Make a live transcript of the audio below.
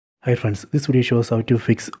Hi friends, this video shows how to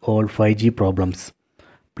fix all 5G problems.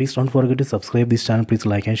 Please don't forget to subscribe this channel. Please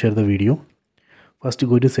like and share the video. First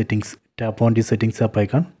go to settings, tap on the settings app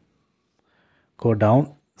icon. Go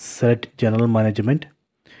down, select general management.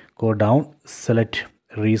 Go down, select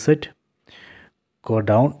reset. Go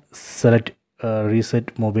down, select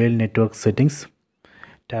reset mobile network settings.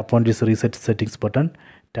 Tap on this reset settings button.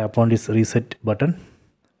 Tap on this reset button.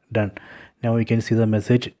 Done. Now you can see the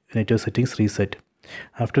message network settings reset.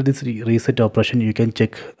 After this reset operation, you can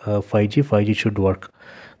check 5G. 5G should work.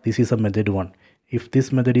 This is a method 1. If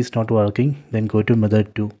this method is not working, then go to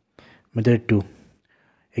method 2. Method 2.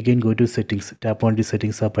 Again go to settings. Tap on the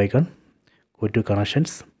settings app icon. Go to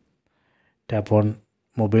connections. Tap on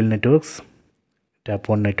mobile networks. Tap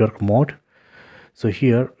on network mode. So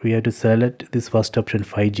here we have to select this first option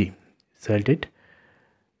 5G. Select it.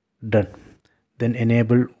 Done. Then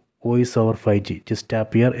enable voice over 5G. Just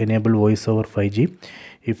tap here, enable voice over 5G.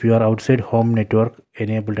 If you are outside home network,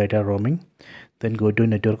 enable data roaming. Then go to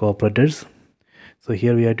network operators. So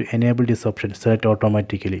here we have to enable this option, select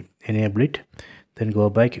automatically, enable it. Then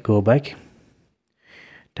go back,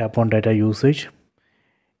 tap on data usage,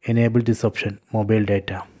 enable this option, mobile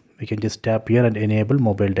data. We can just tap here and enable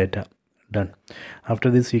mobile data. Done.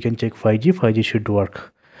 After this you can check 5G. 5G should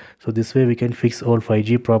work. So this way we can fix all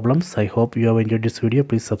 5G problems. I hope you have enjoyed this video.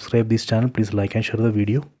 Please subscribe this channel. Please like and share the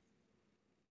video.